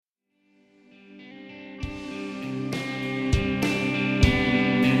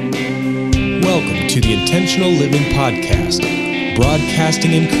to the Intentional Living Podcast,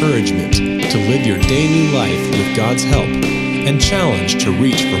 broadcasting encouragement to live your daily life with God's help and challenge to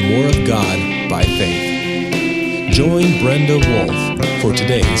reach for more of God by faith. Join Brenda Wolf for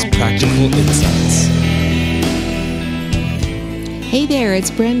today's practical insights. Hey there,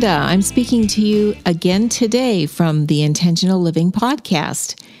 it's Brenda. I'm speaking to you again today from the Intentional Living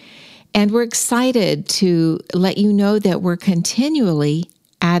Podcast. And we're excited to let you know that we're continually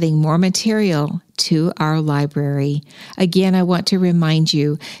adding more material to our library. Again, I want to remind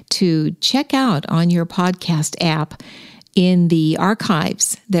you to check out on your podcast app in the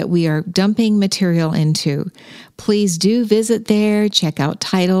archives that we are dumping material into. Please do visit there, check out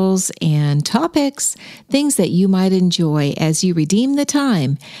titles and topics, things that you might enjoy as you redeem the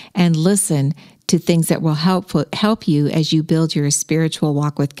time and listen to things that will help you as you build your spiritual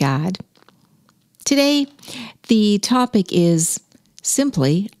walk with God. Today, the topic is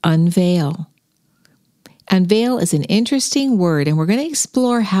simply unveil. Unveil is an interesting word, and we're going to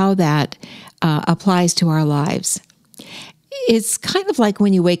explore how that applies to our lives. It's kind of like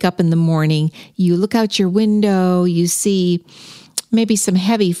when you wake up in the morning, you look out your window, you see maybe some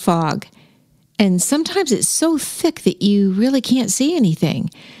heavy fog, and sometimes it's so thick that you really can't see anything.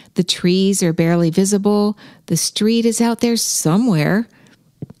 The trees are barely visible, the street is out there somewhere.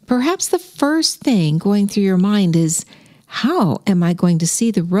 Perhaps the first thing going through your mind is, how am I going to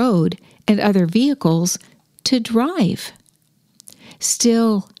see the road and other vehicles to drive?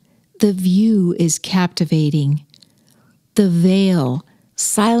 Still, the view is captivating. The veil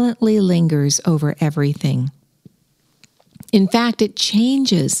silently lingers over everything. In fact, it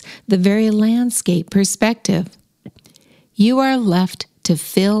changes the very landscape perspective. You are left to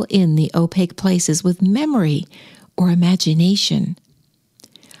fill in the opaque places with memory or imagination.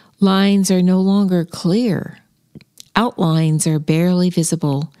 Lines are no longer clear. Outlines are barely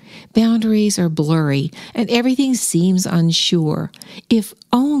visible. Boundaries are blurry, and everything seems unsure. If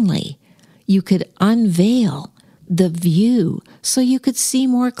only you could unveil the view so you could see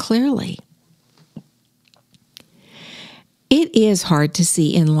more clearly. It is hard to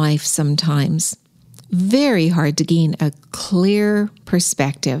see in life sometimes. Very hard to gain a clear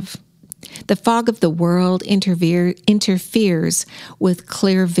perspective. The fog of the world interferes with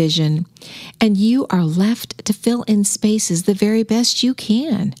clear vision, and you are left to fill in spaces the very best you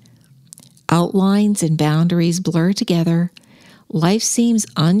can. Outlines and boundaries blur together. Life seems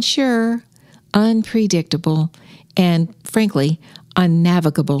unsure, unpredictable, and frankly,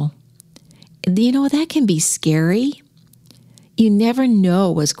 unnavigable. You know, that can be scary. You never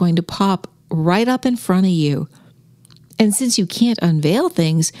know what's going to pop right up in front of you. And since you can't unveil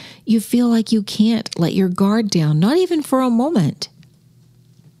things, you feel like you can't let your guard down, not even for a moment.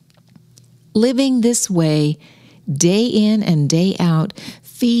 Living this way, day in and day out,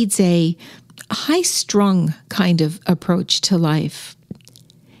 feeds a high-strung kind of approach to life.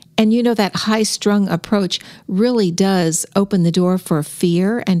 And you know, that high-strung approach really does open the door for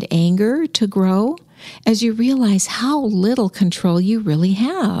fear and anger to grow as you realize how little control you really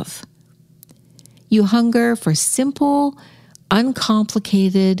have. You hunger for simple,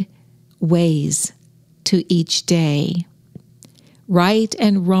 uncomplicated ways to each day. Right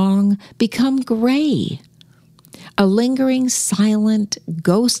and wrong become gray. A lingering, silent,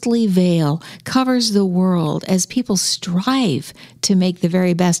 ghostly veil covers the world as people strive to make the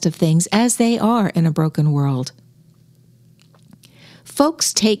very best of things as they are in a broken world.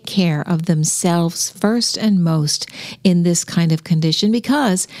 Folks take care of themselves first and most in this kind of condition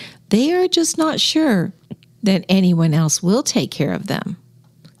because they are just not sure that anyone else will take care of them.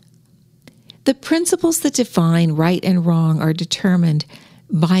 The principles that define right and wrong are determined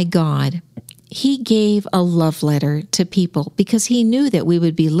by God. He gave a love letter to people because he knew that we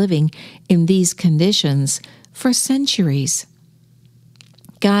would be living in these conditions for centuries.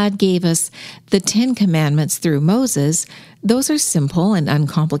 God gave us the 10 Commandments through Moses. Those are simple and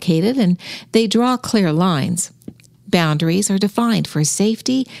uncomplicated, and they draw clear lines. Boundaries are defined for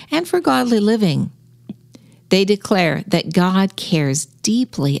safety and for godly living. They declare that God cares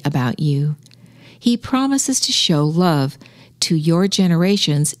deeply about you. He promises to show love to your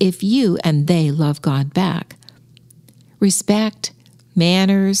generations if you and they love God back. Respect,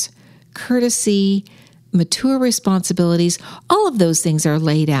 manners, courtesy, mature responsibilities, all of those things are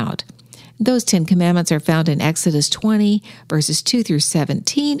laid out. Those 10 Commandments are found in Exodus 20, verses 2 through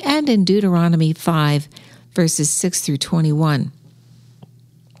 17, and in Deuteronomy 5, verses 6 through 21.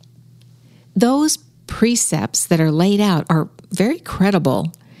 Those precepts that are laid out are very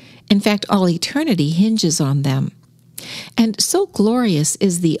credible. In fact, all eternity hinges on them. And so glorious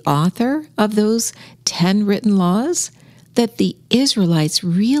is the author of those 10 written laws that the Israelites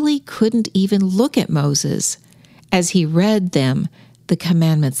really couldn't even look at Moses as he read them the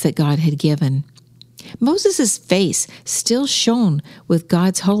commandments that God had given. Moses' face still shone with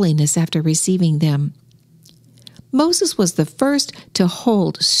God's holiness after receiving them. Moses was the first to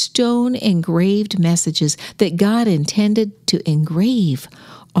hold stone-engraved messages that God intended to engrave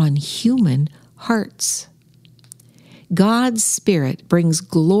on human hearts. God's Spirit brings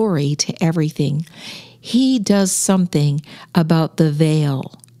glory to everything. He does something about the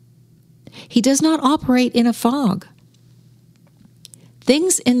veil. He does not operate in a fog.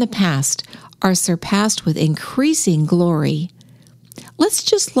 Things in the past are surpassed with increasing glory. Let's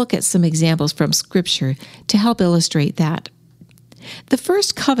just look at some examples from Scripture to help illustrate that. The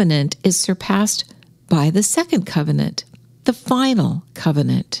first covenant is surpassed by the second covenant, the final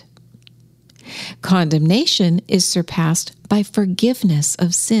covenant. Condemnation is surpassed by forgiveness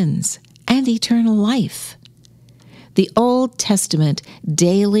of sins and eternal life. The Old Testament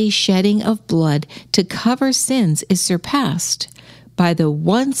daily shedding of blood to cover sins is surpassed by the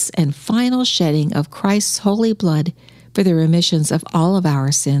once and final shedding of Christ's holy blood for the remissions of all of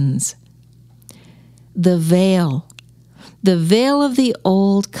our sins. The veil of the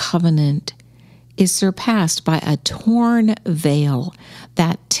Old Covenant is surpassed by a torn veil,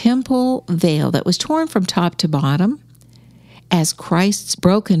 that temple veil that was torn from top to bottom as Christ's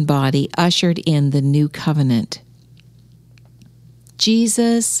broken body ushered in the new covenant.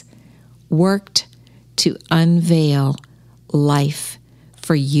 Jesus worked to unveil life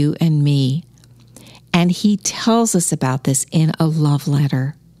for you and me. And he tells us about this in a love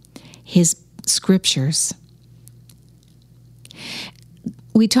letter, his scriptures.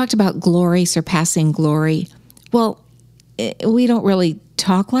 We talked about glory surpassing glory. Well, we don't really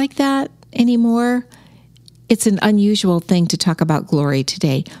talk like that anymore. It's an unusual thing to talk about glory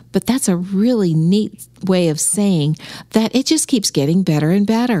today, but that's a really neat way of saying that it just keeps getting better and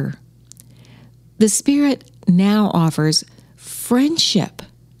better. The Spirit now offers friendship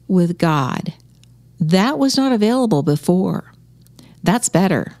with God. That was not available before. That's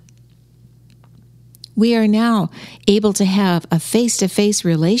better. We are now able to have a face-to-face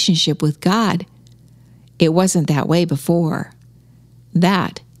relationship with God. It wasn't that way before.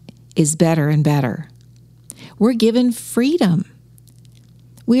 That is better and better. We're given freedom.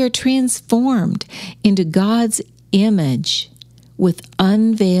 We are transformed into God's image with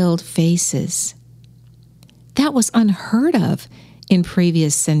unveiled faces. That was unheard of in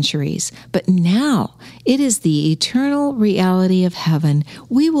previous centuries, but now it is the eternal reality of heaven.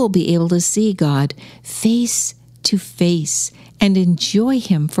 We will be able to see God face to face and enjoy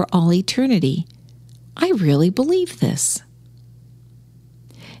Him for all eternity. I really believe this.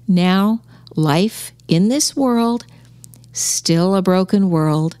 Now, life in this world, still a broken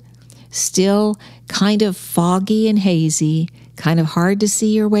world, still kind of foggy and hazy, kind of hard to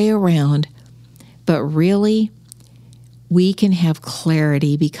see your way around, but really, we can have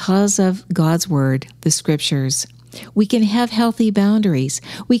clarity because of God's Word, the Scriptures. We can have healthy boundaries.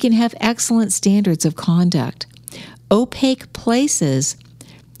 We can have excellent standards of conduct. Opaque places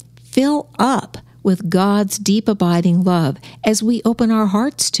fill up with God's deep abiding love as we open our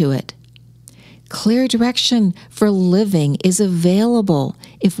hearts to it. Clear direction for living is available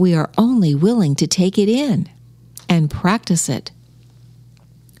if we are only willing to take it in and practice it.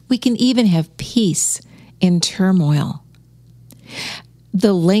 We can even have peace in turmoil.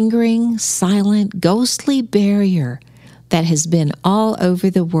 The lingering, silent, ghostly barrier that has been all over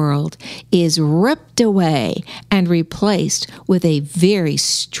the world is ripped away and replaced with a very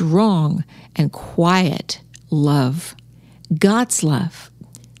strong and quiet love, God's love,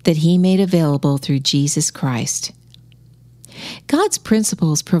 that He made available through Jesus Christ. God's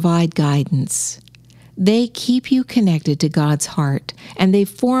principles provide guidance. They keep you connected to God's heart, and they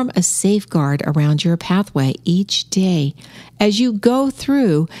form a safeguard around your pathway each day as you go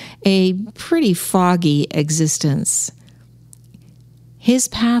through a pretty foggy existence. His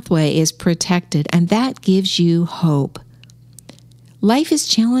pathway is protected, and that gives you hope. Life is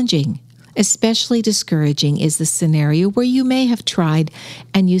challenging. Especially discouraging is the scenario where you may have tried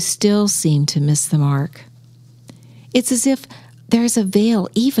and you still seem to miss the mark. It's as if there's a veil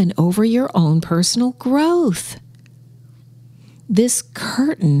even over your own personal growth. This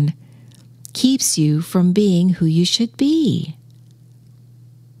curtain keeps you from being who you should be.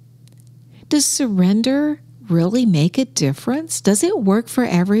 Does surrender really make a difference? Does it work for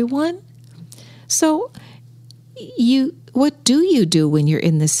everyone? So, what do you do when you're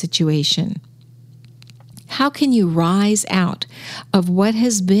in this situation? How can you rise out of what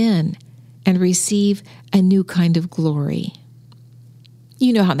has been and receive a new kind of glory?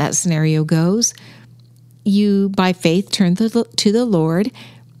 You know how that scenario goes. you, by faith, turn to the Lord,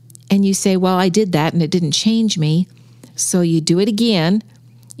 and you say, well, I did that and it didn't change me. So you do it again.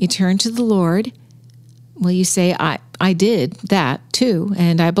 You turn to the Lord. Well, you say, I did that too,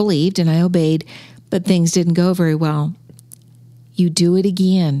 and I believed and I obeyed, but things didn't go very well. You do it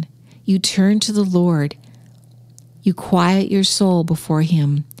again. You turn to the Lord. You quiet your soul before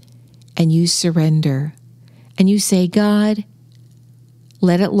Him, and you surrender. And you say, God,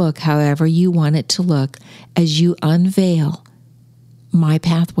 let it look however you want it to look as you unveil my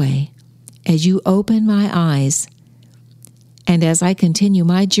pathway, as you open my eyes, and as I continue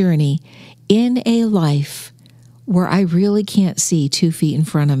my journey in a life where I really can't see 2 feet in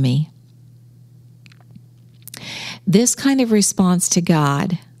front of me. This kind of response to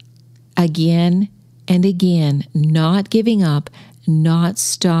God, again and again, not giving up, not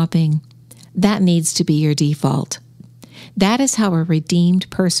stopping, that needs to be your default. That is how a redeemed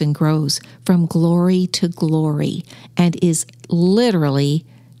person grows from glory to glory and is literally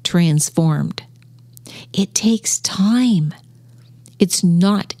transformed. It takes time. It's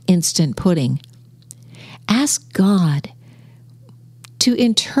not instant pudding. Ask God to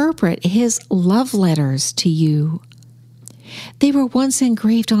interpret His love letters to you. They were once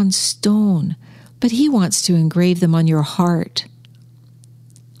engraved on stone, but He wants to engrave them on your heart.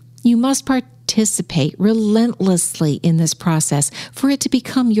 You must participate relentlessly in this process for it to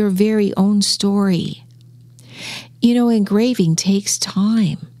become your very own story. You know, engraving takes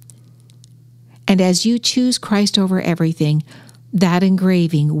time. And as you choose Christ over everything, that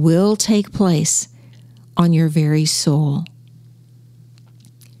engraving will take place on your very soul.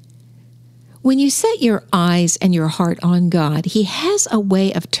 When you set your eyes and your heart on God, He has a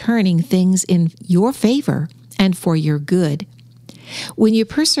way of turning things in your favor and for your good. When you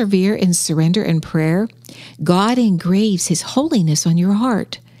persevere in surrender and prayer, God engraves His holiness on your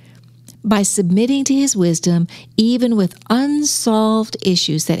heart. By submitting to His wisdom, even with unsolved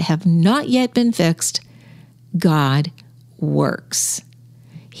issues that have not yet been fixed, God works.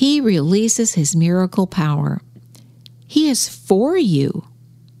 He releases His miracle power. He is for you.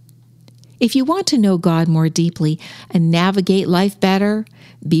 If you want to know God more deeply and navigate life better,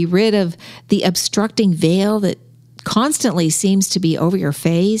 be rid of the obstructing veil that constantly seems to be over your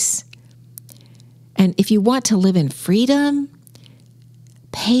face, and if you want to live in freedom,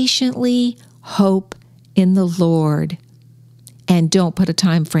 patiently hope in the Lord and don't put a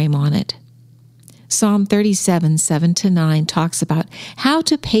time frame on it. Psalm 37, 7-9 talks about how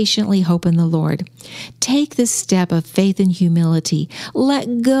to patiently hope in the Lord. Take this step of faith and humility.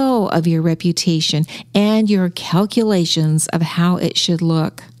 Let go of your reputation and your calculations of how it should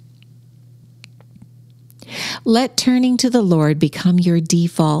look. Let turning to the Lord become your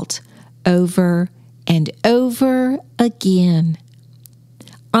default over and over again.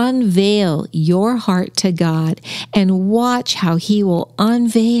 Unveil your heart to God and watch how He will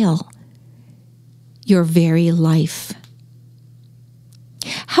unveil your very life.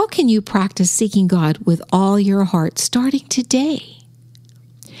 How can you practice seeking God with all your heart starting today?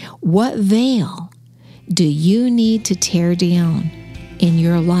 What veil do you need to tear down in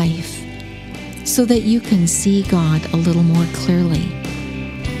your life so that you can see God a little more clearly?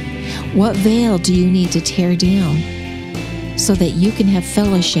 What veil do you need to tear down so that you can have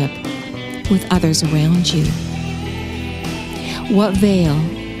fellowship with others around you? What veil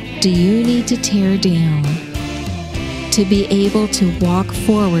do you need to tear down to be able to walk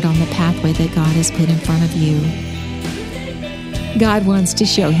forward on the pathway that God has put in front of you? God wants to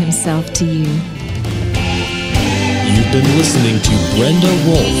show Himself to you. You've been listening to Brenda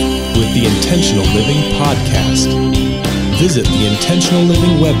Wolf with the Intentional Living Podcast. Visit the Intentional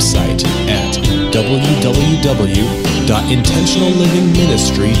Living website at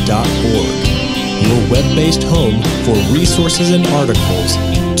www.intentionallivingministry.org, your web-based home for resources and articles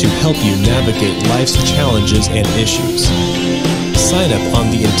to help you navigate life's challenges and issues. Sign up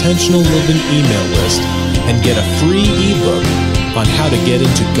on the Intentional Living email list and get a free ebook on how to get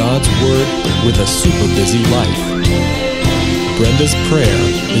into God's Word with a super busy life. Brenda's prayer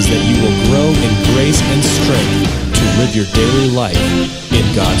is that you will grow in grace and strength to live your daily life in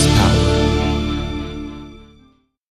God's power.